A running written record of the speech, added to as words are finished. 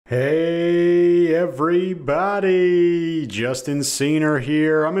Hey everybody, Justin Sehner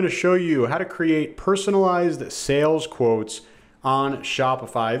here. I'm going to show you how to create personalized sales quotes on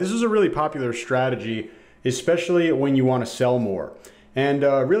Shopify. This is a really popular strategy, especially when you want to sell more. And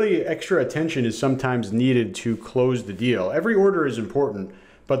really extra attention is sometimes needed to close the deal. Every order is important,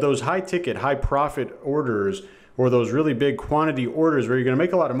 but those high ticket, high profit orders or those really big quantity orders where you're going to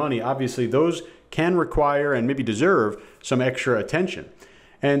make a lot of money, obviously those can require and maybe deserve some extra attention.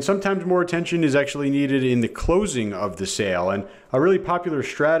 And sometimes more attention is actually needed in the closing of the sale. And a really popular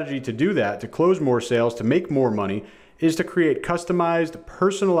strategy to do that, to close more sales, to make more money, is to create customized,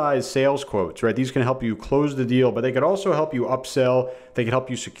 personalized sales quotes, right? These can help you close the deal, but they could also help you upsell. They can help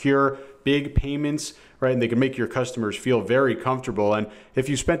you secure big payments, right? And they can make your customers feel very comfortable. And if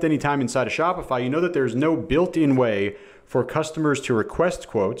you spent any time inside of Shopify, you know that there's no built-in way for customers to request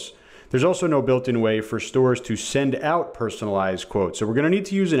quotes. There's also no built-in way for stores to send out personalized quotes. So we're going to need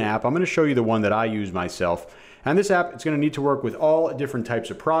to use an app. I'm going to show you the one that I use myself. And this app, it's going to need to work with all different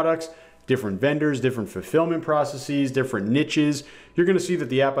types of products, different vendors, different fulfillment processes, different niches. You're going to see that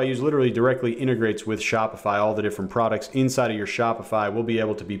the app I use literally directly integrates with Shopify. All the different products inside of your Shopify will be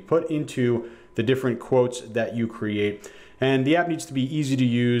able to be put into the different quotes that you create. And the app needs to be easy to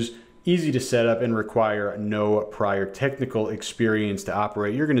use, easy to set up, and require no prior technical experience to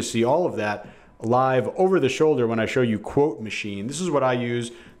operate. You're going to see all of that live over the shoulder when I show you QuoteMachine. This is what I use.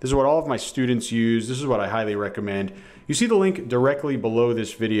 This is what all of my students use. This is what I highly recommend. You see the link directly below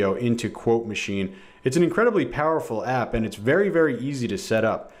this video into QuoteMachine. It's an incredibly powerful app and it's very, very easy to set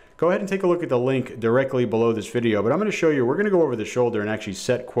up. Go ahead and take a look at the link directly below this video, but I'm going to show you, we're going to go over the shoulder and actually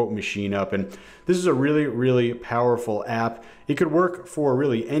set QuoteMachine up. And this is a really, really powerful app. It could work for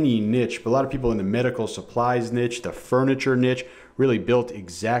really any niche, but a lot of people in the medical supplies niche, the furniture niche, really built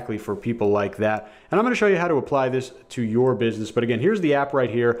exactly for people like that. And I'm going to show you how to apply this to your business. But again, here's the app right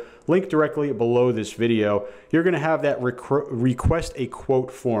here, link directly below this video. You're going to have that request a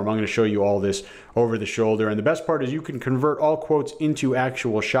quote form. I'm going to show you all this over the shoulder. And the best part is you can convert all quotes into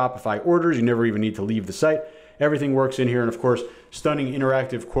actual Shopify orders. You never even need to leave the site. Everything works in here. And of course, stunning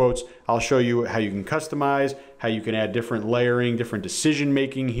interactive quotes. I'll show you how you can customize, how you can add different layering, different decision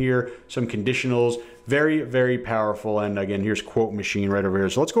making here, some conditionals. Very, very powerful. And again, here's QuoteMachine right over here.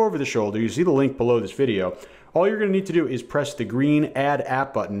 So let's go over the shoulder. You see the link below this video. All you're going to need to do is press the green Add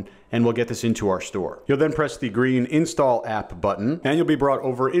App button and we'll get this into our store. You'll then press the green Install App button and you'll be brought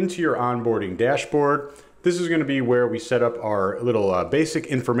over into your onboarding dashboard. This is going to be where we set up our little basic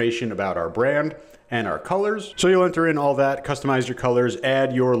information about our brand and our colors. So you'll enter in all that, customize your colors,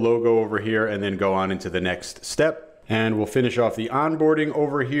 add your logo over here, and then go on into the next step. And we'll finish off the onboarding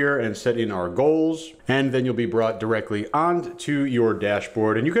over here and set in our goals. And then you'll be brought directly onto your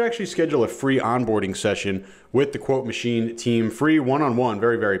dashboard. And you can actually schedule a free onboarding session with the QuoteMachine team, free one-on-one,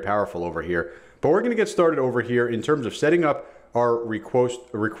 very, very powerful over here. But we're gonna get started over here in terms of setting up our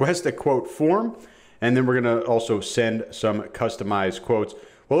request a quote form. And then we're gonna also send some customized quotes.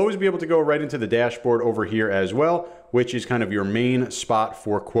 We'll always be able to go right into the dashboard over here as well, which is kind of your main spot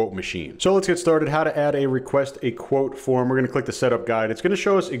for QuoteMachine. So let's get started. How to add a request a quote form. We're going to click the setup guide. It's going to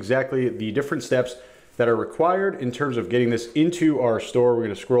show us exactly the different steps that are required in terms of getting this into our store. We're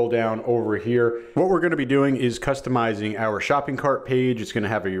going to scroll down over here. What we're going to be doing is customizing our shopping cart page. It's going to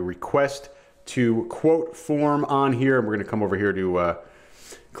have a request to quote form on here. And we're going to come over here to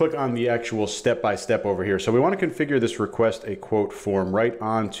click on the actual step-by-step over here. So we want to configure this request a quote form right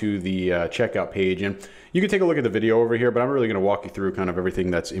onto the checkout page. And you can take a look at the video over here, but I'm really going to walk you through kind of everything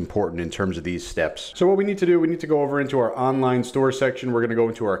that's important in terms of these steps. So what we need to do, we need to go over into our online store section. We're going to go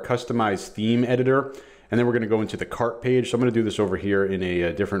into our customized theme editor, and then we're going to go into the cart page. So I'm going to do this over here in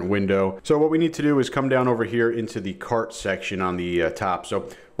a different window. So what we need to do is come down over here into the cart section on the top. So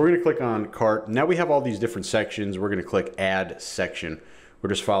we're going to click on cart. Now we have all these different sections. We're going to click add section. We're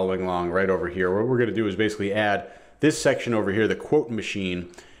just following along right over here. What we're going to do is basically add this section over here, the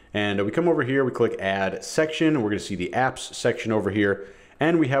QuoteMachine. And we come over here, we click add section. We're going to see the apps section over here.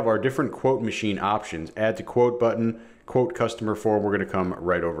 And we have our different QuoteMachine options. Add to quote button, quote customer form. We're going to come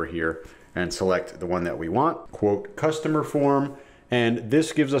right over here and select the one that we want, quote customer form. And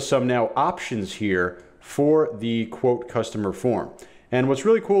this gives us some now options here for the quote customer form. And what's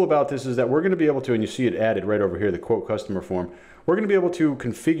really cool about this is that we're going to be able to, and you see it added right over here, the quote customer form, we're going to be able to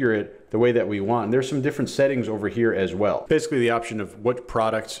configure it the way that we want. And there's some different settings over here as well. Basically the option of what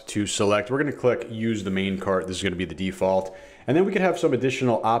products to select. We're going to click use the main cart. This is going to be the default. And then we could have some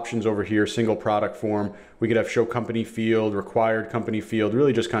additional options over here, single product form. We could have show company field, required company field,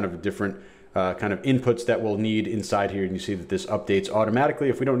 really just kind of different kind of inputs that we'll need inside here. And you see that this updates automatically.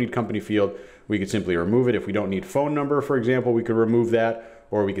 If we don't need company field, we could simply remove it. If we don't need phone number, for example, we could remove that.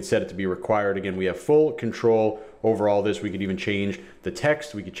 or we could set it to be required. Again, we have full control over all this. We could even change the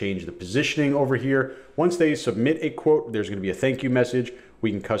text. We could change the positioning over here. Once they submit a quote, there's going to be a thank you message.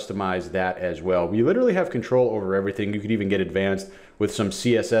 We can customize that as well. We literally have control over everything. You could even get advanced with some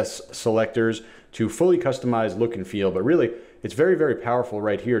CSS selectors to fully customize look and feel. But really, it's very, very powerful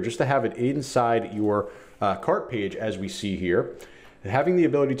right here just to have it inside your cart page, as we see here. Having the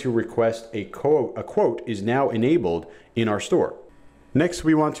ability to request a quote is now enabled in our store. Next,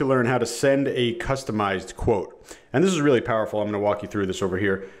 we want to learn how to send a customized quote. And this is really powerful. I'm going to walk you through this over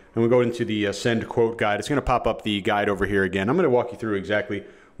here. And we'll go into the send quote guide. It's going to pop up the guide over here again. I'm going to walk you through exactly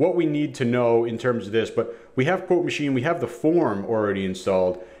what we need to know in terms of this. But we have QuoteMachine. We have the form already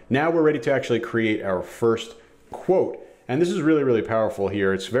installed. Now we're ready to actually create our first quote. And this is really, really powerful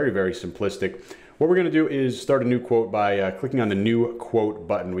here. It's very, very simplistic. What we're going to do is start a new quote by clicking on the new quote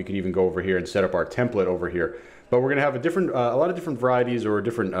button. We can even go over here and set up our template over here. But we're going to have a lot of different varieties or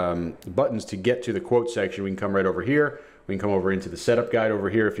different buttons to get to the quote section. We can come right over here. We can come over into the setup guide over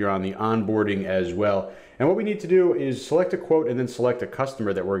here if you're on the onboarding as well. And what we need to do is select a quote and then select a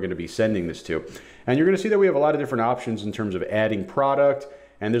customer that we're going to be sending this to. And you're going to see that we have a lot of different options in terms of adding product.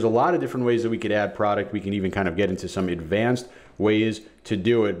 And there's a lot of different ways that we could add product. We can even kind of get into some advanced ways to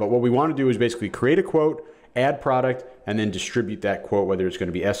do it. But what we want to do is basically create a quote, add product, and then distribute that quote, whether it's going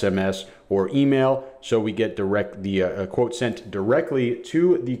to be SMS or email, so we get the quote sent directly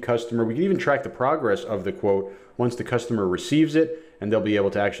to the customer. We can even track the progress of the quote once the customer receives it, and they'll be able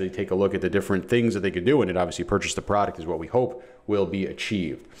to actually take a look at the different things that they could do, and it obviously purchase the product is what we hope will be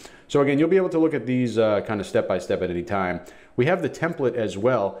achieved. So again, you'll be able to look at these kind of step by step at any time. We have the template as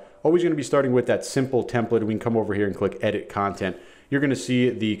well. Always going to be starting with that simple template. We can come over here and click edit content. You're going to see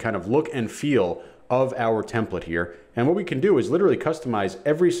the kind of look and feel of our template here. And what we can do is literally customize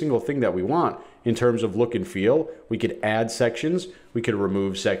every single thing that we want in terms of look and feel. We could add sections, we could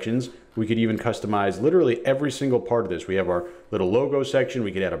remove sections, we could even customize literally every single part of this. We have our little logo section,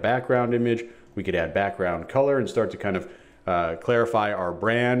 we could add a background image, we could add background color and start to kind of clarify our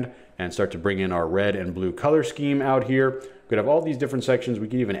brand and start to bring in our red and blue color scheme out here. We could have all these different sections. We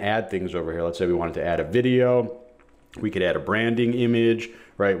could even add things over here. Let's say we wanted to add a video. We could add a branding image,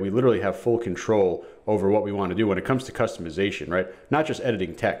 right? We literally have full control over what we want to do when it comes to customization, right? Not just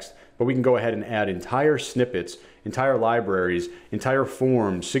editing text, but we can go ahead and add entire snippets, entire libraries, entire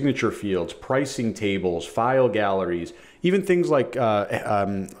forms, signature fields, pricing tables, file galleries, even things like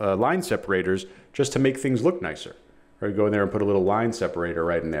line separators, just to make things look nicer. Right? Go in there and put a little line separator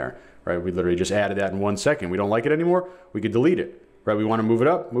right in there, right? We literally just added that in 1 second. We don't like it anymore, we could delete it, right? We want to move it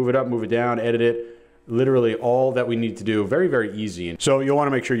up, move it down, edit it. Literally all that we need to do, very, very easy. And so you'll want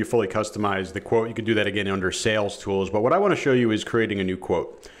to make sure you fully customize the quote. You can do that again under sales tools. But what I want to show you is creating a new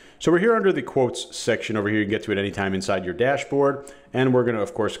quote. So we're here under the quotes section over here. You can get to it anytime inside your dashboard. And we're going to,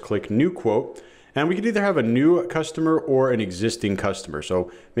 of course, click new quote. And we could either have a new customer or an existing customer. So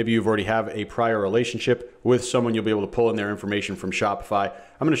maybe you've already have a prior relationship with someone. You'll be able to pull in their information from Shopify.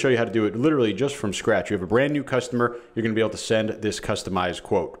 I'm going to show you how to do it literally just from scratch. You have a brand new customer. You're going to be able to send this customized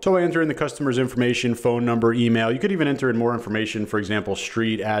quote. So I enter in the customer's information, phone number, email. You could even enter in more information, for example,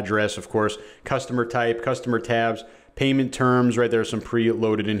 street address, of course, customer type, customer tabs, payment terms, right? There's some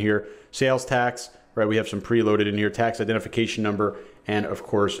pre-loaded in here. Sales tax, right? We have some preloaded in here, tax identification number, and of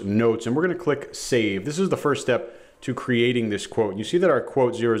course notes. And we're going to click save. This is the first step to creating this quote. You see that our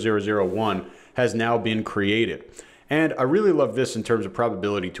quote 0001 has now been created. And I really love this in terms of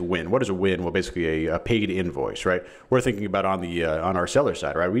probability to win. What is a win? Well, basically a paid invoice, right? We're thinking about on our seller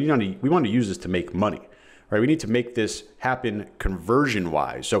side, right? We want to use this to make money, right? We need to make this happen conversion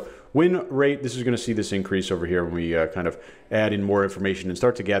wise. So win rate, this is going to see this increase over here when we kind of add in more information and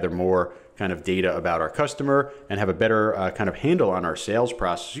start to gather more kind of data about our customer and have a better kind of handle on our sales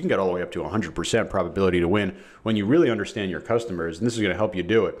process. You can get all the way up to 100% probability to win when you really understand your customers, and this is going to help you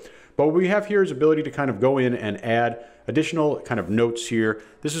do it. But what we have here is ability to kind of go in and add additional kind of notes here.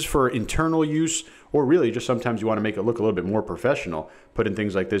 This is for internal use, or really just sometimes you want to make it look a little bit more professional. Put in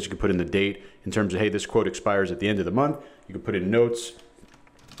things like this. You can put in the date in terms of, hey, this quote expires at the end of the month. You can put in notes,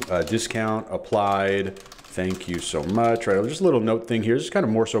 discount applied, thank you so much, right? Just a little note thing here. This is kind of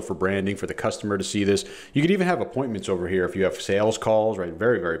more so for branding, for the customer to see this. You could even have appointments over here if you have sales calls, right?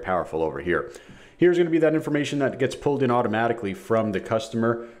 Very, very powerful over here. Here's going to be that information that gets pulled in automatically from the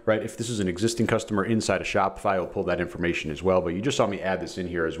customer, right? If this is an existing customer inside of Shopify, I'll pull that information as well. But you just saw me add this in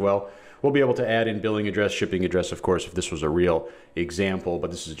here as well. We'll be able to add in billing address, shipping address, of course, if this was a real example, but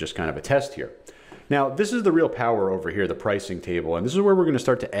this is just kind of a test here. Now, this is the real power over here, the pricing table, and this is where we're going to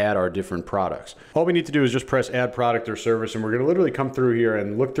start to add our different products. All we need to do is just press add product or service, and we're going to literally come through here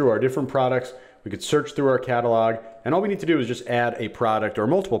and look through our different products. We could search through our catalog, And all we need to do is just add a product or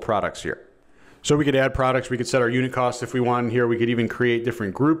multiple products here. So we could add products, we could set our unit cost if we want in here. We could even create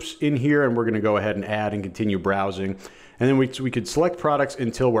different groups in here, and we're gonna go ahead and add and continue browsing. And then we could select products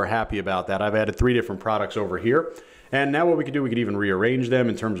until we're happy about that. I've added 3 different products over here. And now what we could do, we could even rearrange them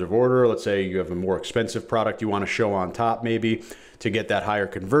in terms of order. Let's say you have a more expensive product you wanna show on top maybe to get that higher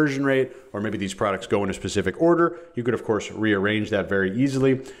conversion rate, or maybe these products go in a specific order. You could of course rearrange that very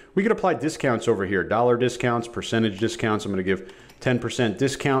easily. We could apply discounts over here, dollar discounts, percentage discounts. I'm gonna give 10%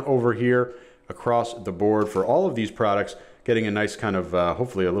 discount over here across the board for all of these products, getting a nice kind of,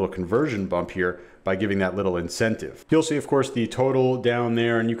 hopefully a little conversion bump here by giving that little incentive. You'll see, of course, the total down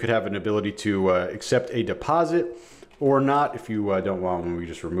there, and you could have an ability to accept a deposit or not if you don't want. We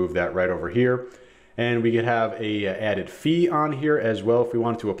just remove that right over here. And we could have a added fee on here as well if we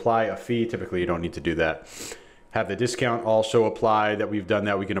wanted to apply a fee. Typically, you don't need to do that. Have the discount also apply. That we've done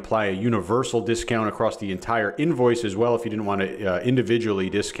that. We can apply a universal discount across the entire invoice as well if you didn't want to individually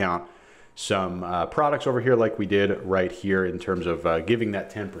discount some products over here like we did right here in terms of giving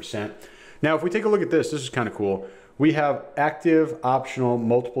that 10%. Now, if we take a look at this is kind of cool. We have active, optional,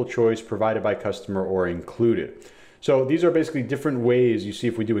 multiple choice, provided by customer, or included. So these are basically different ways. You see,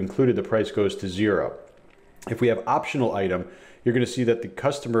 if we do included, the price goes to 0. If we have optional item, you're going to see that the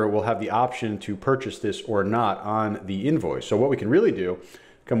customer will have the option to purchase this or not on the invoice. So what we can really do,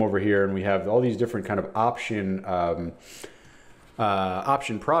 come over here, and we have all these different kind of option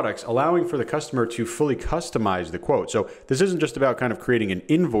products, allowing for the customer to fully customize the quote. So this isn't just about kind of creating an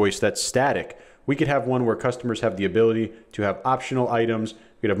invoice that's static. We could have one where customers have the ability to have optional items.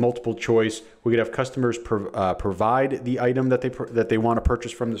 We could have multiple choice. We could have customers provide the item that they want to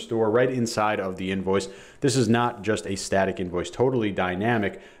purchase from the store right inside of the invoice. This is not just a static invoice, totally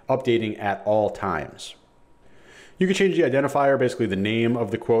dynamic, updating at all times. You can change the identifier, basically the name of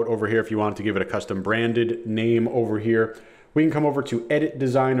the quote over here if you wanted to give it a custom branded name over here. We can come over to edit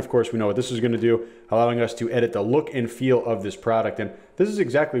design. Of course, we know what this is going to do, allowing us to edit the look and feel of this product. And this is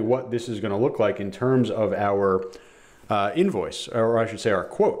exactly what this is going to look like in terms of our invoice, or I should say our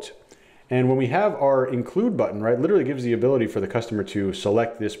quote. And when we have our include button, right, literally gives the ability for the customer to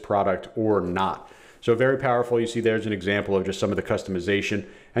select this product or not. So very powerful. You see there's an example of just some of the customization.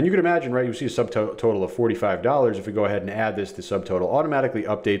 And you can imagine, right, you see a subtotal of $45. If we go ahead and add this, the subtotal automatically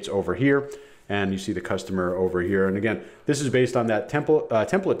updates over here. And you see the customer over here. And again, this is based on that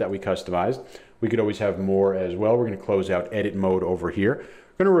template that we customized. We could always have more as well. We're going to close out edit mode over here.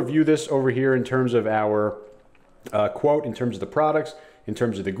 We're going to review this over here in terms of our quote, in terms of the products, in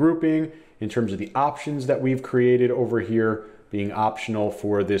terms of the grouping, in terms of the options that we've created over here being optional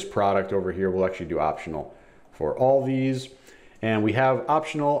for this product over here. We'll actually do optional for all these. And we have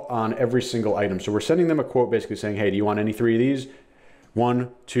optional on every single item. So we're sending them a quote basically saying, hey, do you want any 3 of these?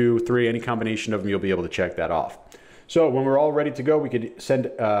 1, 2, 3, any combination of them, you'll be able to check that off. So when we're all ready to go, we could send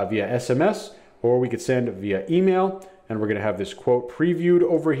via SMS, or we could send via email, and we're gonna have this quote previewed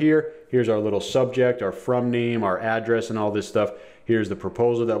over here. Here's our little subject, our from name, our address, and all this stuff. Here's the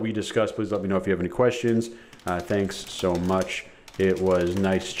proposal that we discussed. Please let me know if you have any questions. Thanks so much. It was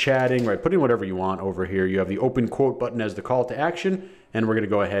nice chatting, right? Put in whatever you want over here. You have the open quote button as the call to action, and we're gonna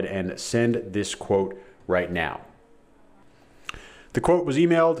go ahead and send this quote right now. The quote was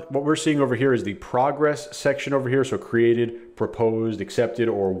emailed. What we're seeing over here is the progress section over here. So created, proposed, accepted,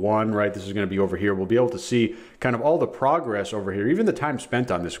 or won, right? This is going to be over here. We'll be able to see kind of all the progress over here, even the time spent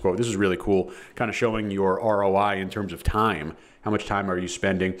on this quote. This is really cool, kind of showing your ROI in terms of time. How much time are you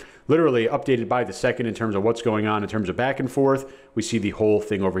spending? Literally updated by the second in terms of what's going on in terms of back and forth. We see the whole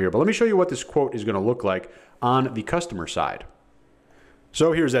thing over here. But let me show you what this quote is going to look like on the customer side.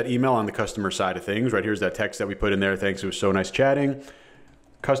 So here's that email on the customer side of things, right? Here's that text that we put in there. Thanks, it was so nice chatting.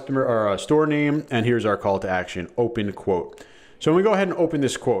 Customer or store name, and here's our call to action, open quote. So when we go ahead and open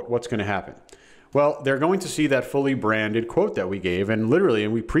this quote, what's going to happen? Well, they're going to see that fully branded quote that we gave, and literally,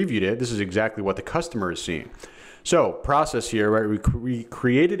 and we previewed it, this is exactly what the customer is seeing. So process here, right? We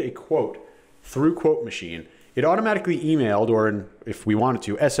created a quote through QuoteMachine. It automatically emailed, or if we wanted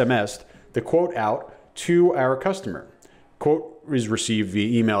to, SMS'd the quote out to our customer. Quote is received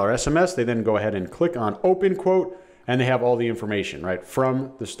via email or SMS. They then go ahead and click on open quote, and they have all the information, right,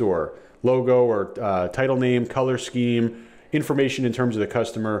 from the store. Logo or title name, color scheme, information in terms of the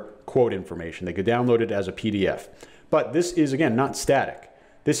customer, quote information. They could download it as a PDF. But this is, again, not static.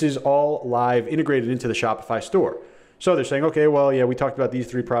 This is all live, integrated into the Shopify store. So they're saying, okay, well, yeah, we talked about these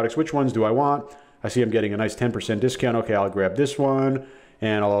 3 products. Which ones do I want? I see I'm getting a nice 10% discount. Okay, I'll grab this one,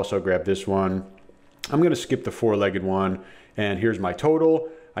 and I'll also grab this one. I'm going to skip the 4-legged one, and here's my total.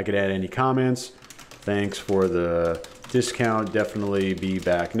 I could add any comments. Thanks for the discount. Definitely be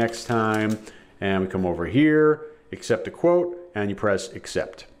back next time. And we come over here, accept the quote, and you press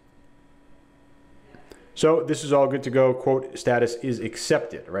accept. So this is all good to go. Quote status is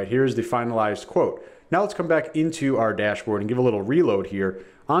accepted, right? Here's the finalized quote. Now let's come back into our dashboard and give a little reload here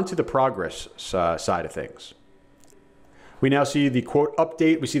onto the progress side of things. We now see the quote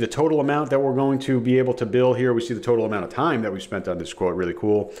update. We see the total amount that we're going to be able to bill here. We see the total amount of time that we spent on this quote. Really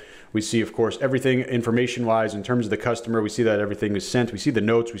cool. We see, of course, everything information-wise in terms of the customer. We see that everything is sent. We see the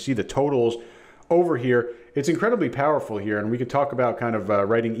notes. We see the totals over here. It's incredibly powerful here, and we could talk about kind of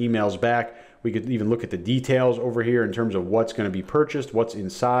writing emails back. We could even look at the details over here in terms of what's going to be purchased, what's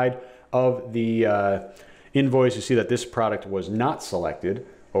inside of the invoice. You see that this product was not selected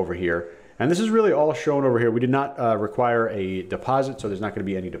over here. And this is really all shown over here. We did not require a deposit, so there's not going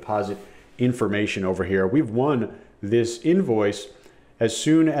to be any deposit information over here. We've won this invoice as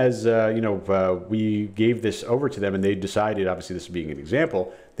soon as we gave this over to them, and they decided, obviously this being an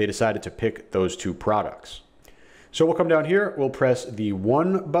example, they decided to pick those two products. So we'll come down here, we'll press the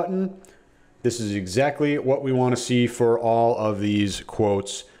 1 button. This is exactly what we want to see for all of these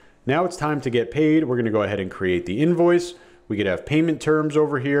quotes. Now it's time to get paid. We're going to go ahead and create the invoice. We could have payment terms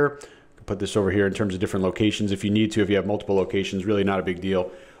over here. Put this over here in terms of different locations if you need to. If you have multiple locations, really not a big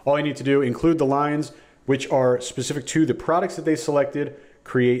deal. All you need to do, include the lines which are specific to the products that they selected,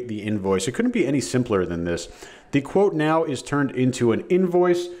 create the invoice. It couldn't be any simpler than this. The quote now is turned into an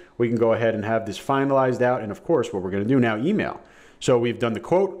invoice. We can go ahead and have this finalized out. And of course, what we're going to do now, email. So we've done the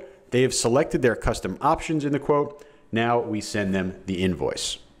quote. They have selected their custom options in the quote. Now we send them the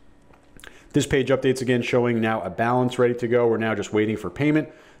invoice. This page updates again, showing now a balance ready to go. We're now just waiting for payment.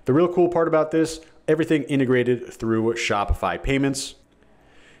 The real cool part about this, everything integrated through Shopify payments.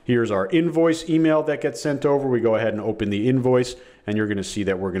 Here's our invoice email that gets sent over. We go ahead and open the invoice, and you're going to see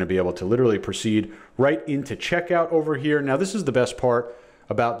that we're going to be able to literally proceed right into checkout over here. Now, this is the best part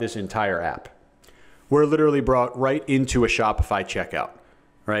about this entire app. We're literally brought right into a Shopify checkout,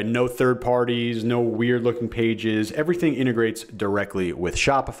 right? No third parties, no weird looking pages. Everything integrates directly with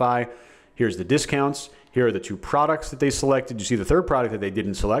Shopify. Here's the discounts. Here are the 2 products that they selected. You see the 3rd product that they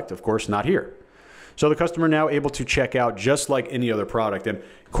didn't select, of course, not here. So the customer now able to check out just like any other product. And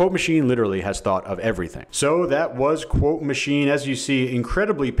QuoteMachine literally has thought of everything. So that was QuoteMachine. As you see,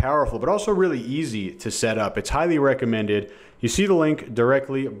 incredibly powerful, but also really easy to set up. It's highly recommended. You see the link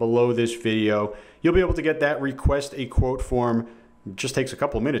directly below this video. You'll be able to get that request a quote form. It just takes a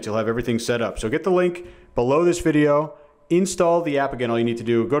couple of minutes. You'll have everything set up. So get the link below this video. Install the app. Again, all you need to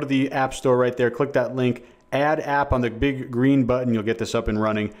do, go to the App Store right there, click that link, add app on the big green button. You'll get this up and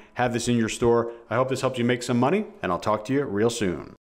running. Have this in your store. I hope this helps you make some money, and I'll talk to you real soon.